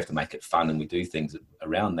 We have to make it fun, and we do things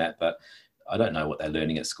around that. But I don't know what they're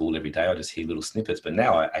learning at school every day. I just hear little snippets. But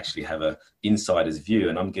now I actually have a insider's view,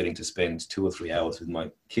 and I'm getting to spend 2 or 3 hours with my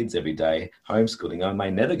kids every day homeschooling. I may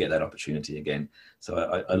never get that opportunity again.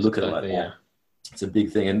 So I look at it like that. It's a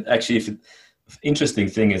big thing. And actually, interesting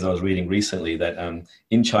thing is, I was reading recently that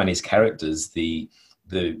in Chinese characters, the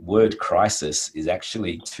word crisis is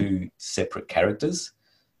actually 2 separate characters,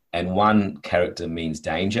 and one character means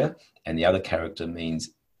danger and the other character means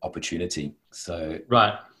opportunity. So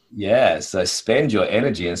right. Yeah, so spend your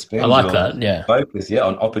energy and spend your focus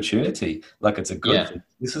on opportunity. Like, it's a good thing.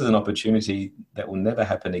 This is an opportunity that will never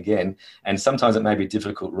happen again. And sometimes it may be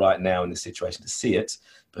difficult right now in the situation to see it,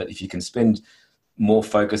 but if you can spend more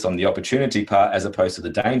focus on the opportunity part as opposed to the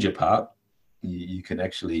danger part, you can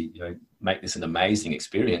actually make this an amazing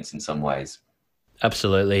experience in some ways.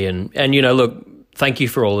 Absolutely. And look, thank you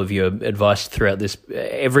for all of your advice throughout this.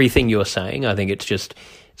 Everything you're saying, I think it's just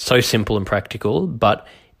so simple and practical, but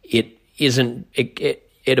it isn't.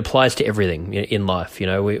 It applies to everything in life.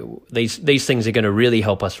 These things are going to really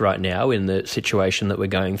help us right now in the situation that we're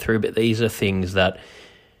going through. But these are things that,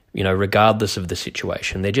 regardless of the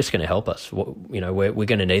situation, they're just going to help us. We're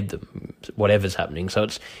going to need them, whatever's happening. So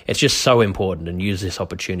it's just so important, and use this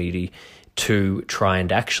opportunity to try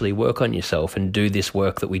and actually work on yourself and do this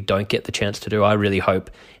work that we don't get the chance to do. I really hope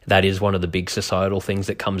that is one of the big societal things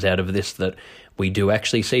that comes out of this, that we do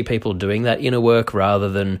actually see people doing that inner work rather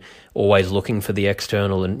than always looking for the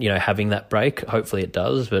external and, having that break. Hopefully it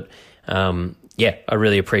does. But I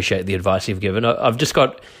really appreciate the advice you've given. I've just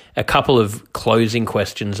got a couple of closing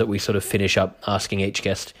questions that we sort of finish up asking each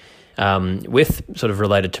guest with, sort of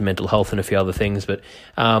related to mental health and a few other things. But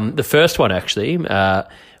the first one, actually,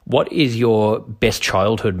 what is your best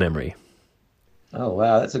childhood memory? Oh,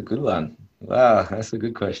 wow, that's a good one. Wow, that's a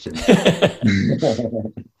good question.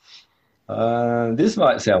 This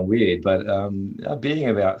might sound weird, but being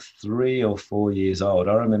about 3 or 4 years old,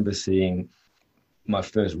 I remember seeing my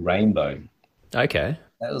first rainbow. Okay.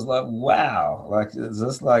 That was like, wow. It's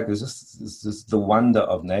just the wonder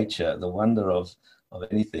of nature, the wonder of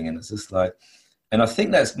anything. And it's just like, And I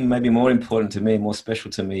think that's maybe more important to me, more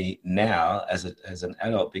special to me now as an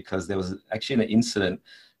adult, because there was actually an incident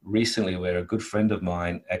recently where a good friend of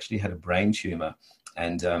mine actually had a brain tumor,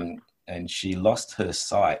 and she lost her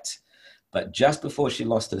sight. But just before she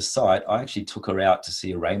lost her sight, I actually took her out to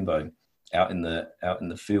see a rainbow out in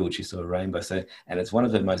the field. She saw a rainbow. So, and it's one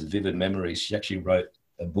of her most vivid memories. She actually wrote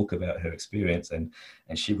a book about her experience, and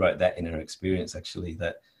she wrote that in her experience actually,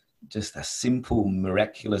 that just a simple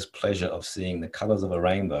miraculous pleasure of seeing the colors of a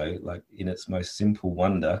rainbow, like in its most simple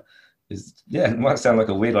wonder, is, yeah, it might sound like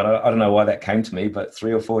a weird one. I don't know why that came to me, but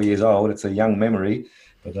 3 or 4 years old, it's a young memory.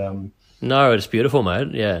 But no, it's beautiful,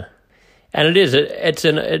 mate. Yeah, and it is.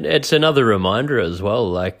 It's another reminder as well,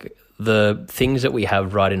 like the things that we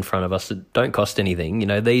have right in front of us that don't cost anything. You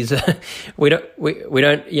know, these we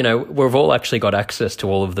don't. You know, we've all actually got access to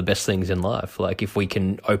all of the best things in life. Like if we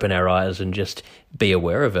can open our eyes and just be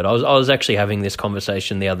aware of it. I was actually having this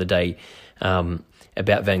conversation the other day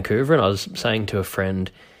about Vancouver, and I was saying to a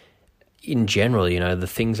friend, in general, you know, the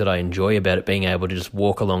things that I enjoy about it, being able to just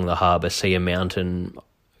walk along the harbour, see a mountain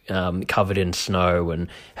covered in snow, and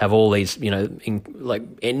have all these, you know, like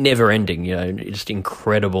never ending, you know, just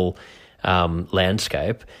incredible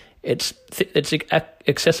landscape. It's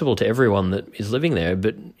accessible to everyone that is living there.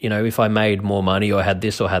 But, you know, if I made more money or had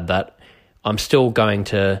this or had that, I'm still going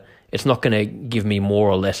to, it's not going to give me more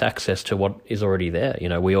or less access to what is already there. You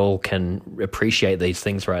know, we all can appreciate these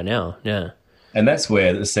things right now. Yeah. And that's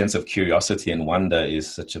where the sense of curiosity and wonder is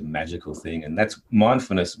such a magical thing. And that's,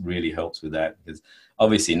 mindfulness really helps with that, because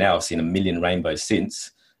obviously now I've seen a million rainbows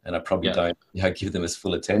since, and I probably don't, you know, give them as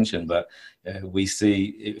full attention. But we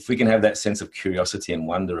see, if we can have that sense of curiosity and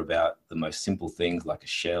wonder about the most simple things like a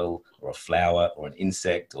shell or a flower or an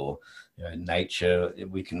insect or, you know, nature,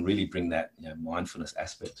 we can really bring that, you know, mindfulness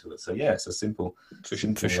aspect to it. So yeah, it's a simple, for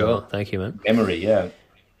sure. Thank you, man. Memory, yeah.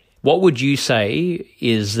 What would you say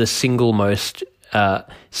is the single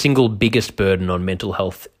biggest burden on mental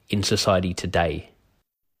health in society today?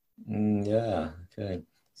 Yeah, okay.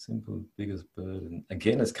 Simple biggest burden.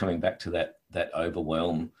 Again, it's coming back to that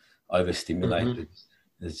overwhelm, overstimulated.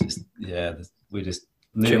 Mm-hmm. There's just, we're just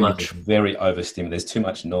too much. Very overstimulated. There's too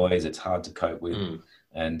much noise. It's hard to cope with.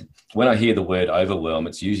 And when I hear the word overwhelm,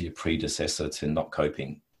 it's usually a predecessor to not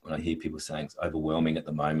coping. When I hear people saying it's overwhelming at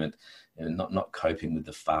the moment, and not coping with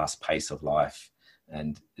the fast pace of life.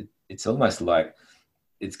 And it's almost like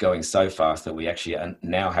it's going so fast that we actually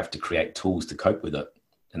now have to create tools to cope with it.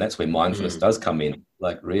 And that's where mindfulness does come in.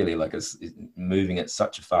 Like really, like it's moving at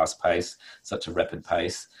such a fast pace, such a rapid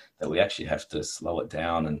pace, that we actually have to slow it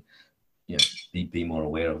down and, you know, be more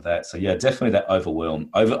aware of that. So yeah, definitely that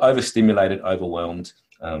overstimulated, overwhelmed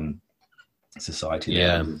society.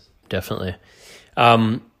 Yeah, definitely.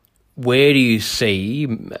 Where do you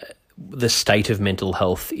see the state of mental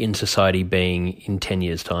health in society being in 10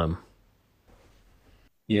 years' time?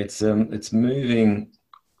 Yeah, it's moving.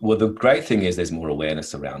 Well, the great thing is there's more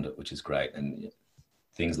awareness around it, which is great. And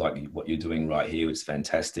things like what you're doing right here is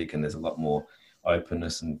fantastic. And there's a lot more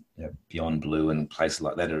openness, and, you know, Beyond Blue and places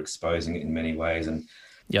like that are exposing it in many ways and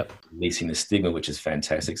releasing the stigma, which is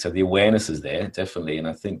fantastic. So the awareness is there, definitely. And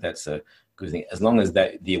I think that's a good thing. As long as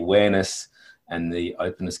the awareness and the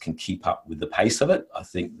openness can keep up with the pace of it, I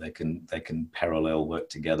think they can parallel work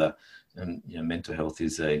together. And, you know, mental health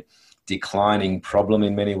is a declining problem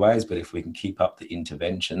in many ways, but if we can keep up the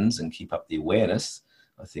interventions and keep up the awareness,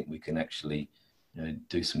 I think we can actually, you know,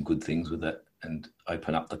 do some good things with it and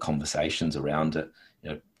open up the conversations around it. You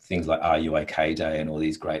know, things like Are You OK Day and all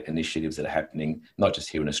these great initiatives that are happening, not just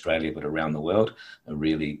here in Australia, but around the world, are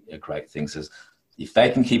really a great thing. So if they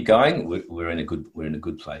can keep going, we're in a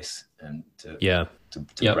good place, and to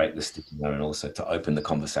break the stigma and also to open the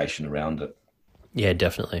conversation around it. Yeah,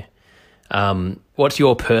 definitely. What's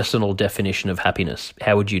your personal definition of happiness?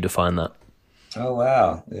 How would you define that? Oh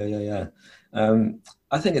wow, yeah.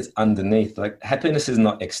 I think it's underneath. Like, happiness is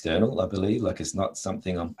not external, I believe. Like, it's not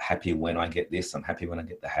something I'm happy when I get this, I'm happy when I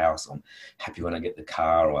get the house, I'm happy when I get the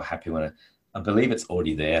car, or happy when I believe it's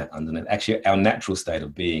already there underneath. Actually, our natural state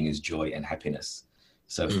of being is joy and happiness.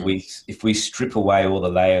 So if we strip away all the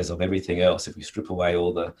layers of everything else, if we strip away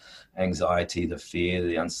all the anxiety, the fear,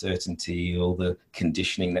 the uncertainty, all the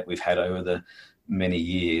conditioning that we've had over the many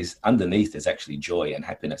years, underneath there's actually joy and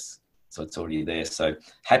happiness. So it's already there. So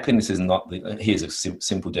happiness is not here's a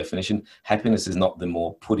simple definition. Happiness is not the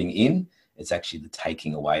more putting in, it's actually the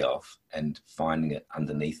taking away of and finding it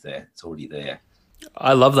underneath there. It's already there.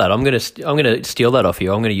 I love that. I'm gonna steal that off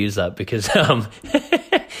you. I'm gonna use that because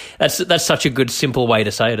that's such a good simple way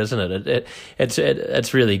to say it, isn't it?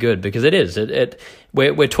 It's really good because it is.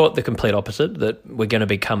 We're taught the complete opposite, that we're going to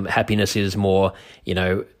become, happiness is more, you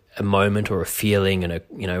know, a moment or a feeling, and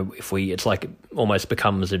it's like it almost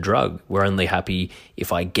becomes a drug. We're only happy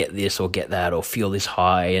if I get this or get that or feel this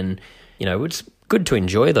high, and it's good to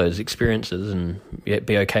enjoy those experiences and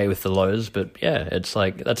be okay with the lows. But yeah, it's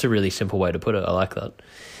like that's a really simple way to put it. I like that.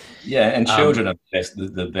 Yeah, and children are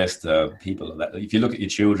the best people of that. If you look at your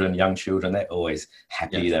children, young children, they're always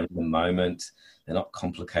happy. They're in the moment. They're not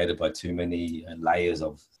complicated by too many layers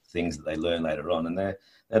of things that they learn later on, and they're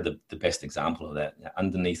the best example of that.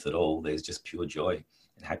 Underneath it all, there's just pure joy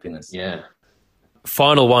and happiness. Yeah.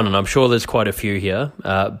 Final one, and I'm sure there's quite a few here,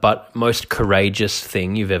 but most courageous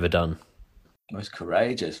thing you've ever done? Most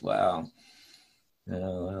courageous? Wow.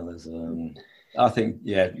 There's, I think,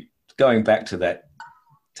 going back to that,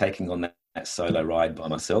 taking on that solo ride by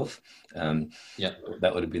myself,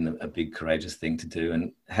 that would have been a big courageous thing to do,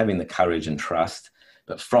 and having the courage and trust.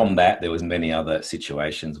 But from that, there was many other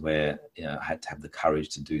situations where I had to have the courage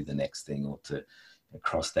to do the next thing, or to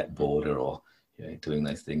cross that border, or doing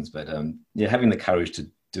those things. But having the courage to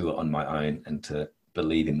do it on my own and to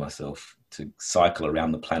believe in myself, to cycle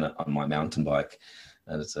around the planet on my mountain bike,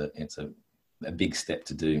 it's a big step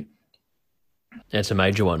to do. It's a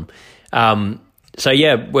major one. So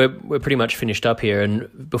we're pretty much finished up here.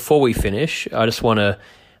 And before we finish, I just want to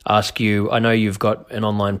ask you, I know you've got an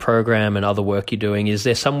online program and other work you're doing. Is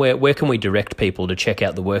there somewhere, where can we direct people to check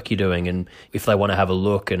out the work you're doing, and if they want to have a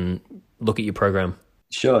look at your program?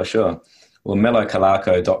 Sure. Well,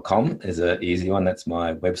 melocalaco.com is an easy one. That's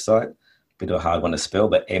my website. Bit of a hard one to spell,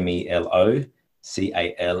 but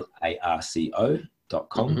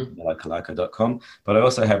melocalaco.com, melocalaco.com. But I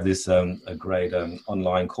also have this a great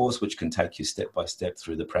online course which can take you step by step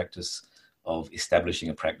through the practice of establishing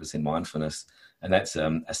a practice in mindfulness. And that's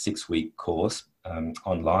a 6-week course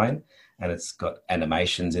online, and it's got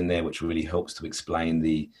animations in there which really helps to explain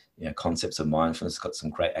the concepts of mindfulness. It's got some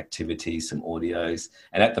great activities, some audios,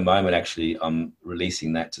 and at the moment actually I'm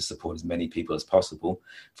releasing that to support as many people as possible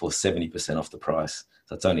for 70% off the price.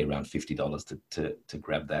 So it's only around $50 to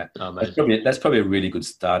grab that. Oh, that's probably a really good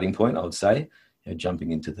starting point, I would say.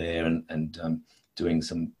 Jumping into there and doing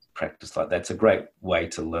some practice like that's a great way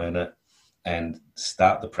to learn it and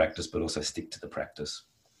start the practice, but also stick to the practice.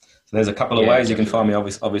 So there's a couple of ways. You can find me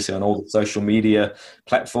obviously on all the social media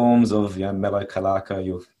platforms of Melo Calaco.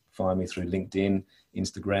 You'll find me through LinkedIn,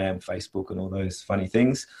 Instagram, Facebook, and all those funny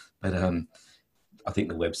things. But I think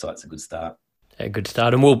the website's a good start. A good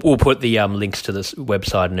start, and we'll put the links to this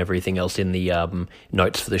website and everything else in the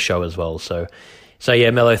notes for the show as well. So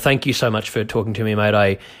yeah, Melo, thank you so much for talking to me, mate.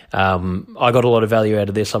 I got a lot of value out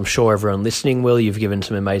of this. I'm sure everyone listening will. You've given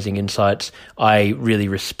some amazing insights. I really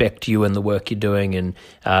respect you and the work you're doing, and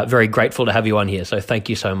very grateful to have you on here. So thank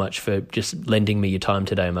you so much for just lending me your time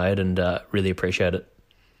today, mate, and really appreciate it.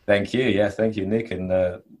 Thank you. Yeah, thank you, Nick.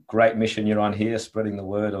 And great mission you're on here, spreading the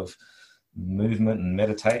word of movement and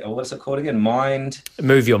meditate. Or what's it called again?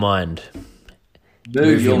 Move your mind.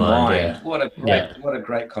 Move your mind. Yeah. What a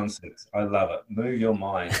great concept. I love it. Move your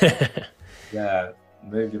mind.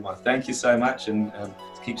 Move your mind. Thank you so much, and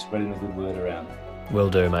keep spreading the good word around. Will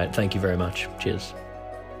do, mate. Thank you very much. Cheers.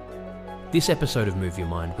 This episode of Move Your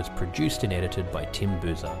Mind was produced and edited by Tim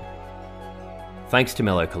Boozer. Thanks to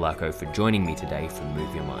Melo Calaco for joining me today for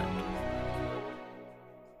Move Your Mind.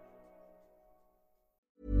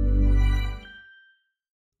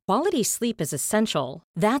 Quality sleep is essential.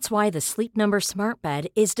 That's why the Sleep Number Smart Bed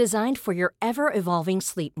is designed for your ever-evolving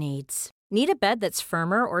sleep needs. Need a bed that's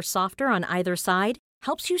firmer or softer on either side?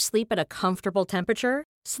 Helps you sleep at a comfortable temperature?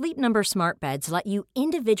 Sleep Number Smart Beds let you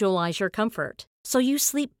individualize your comfort, so you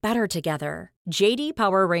sleep better together. J.D.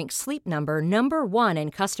 Power ranks Sleep Number number 1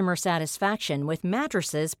 in customer satisfaction with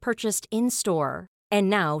mattresses purchased in-store. And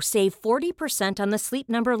now save 40% on the Sleep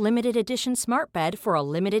Number Limited Edition Smart Bed for a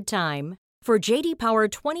limited time. For J.D. Power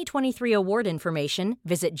 2023 award information,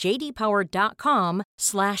 visit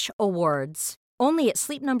jdpower.com/awards. Only at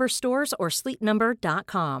Sleep Number stores or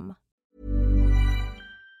sleepnumber.com.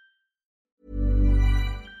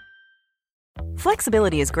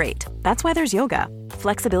 Flexibility is great. That's why there's yoga.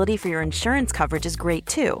 Flexibility for your insurance coverage is great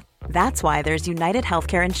too. That's why there's United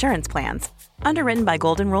Healthcare Insurance Plans. Underwritten by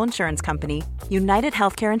Golden Rule Insurance Company, United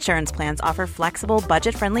Healthcare Insurance Plans offer flexible,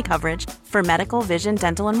 budget-friendly coverage for medical, vision,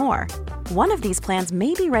 dental, and more. One of these plans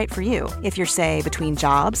may be right for you if you're, say, between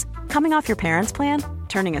jobs, coming off your parents' plan,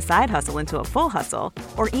 turning a side hustle into a full hustle,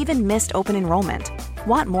 or even missed open enrollment.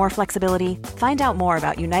 Want more flexibility? Find out more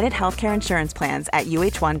about United Healthcare Insurance Plans at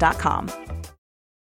uh1.com.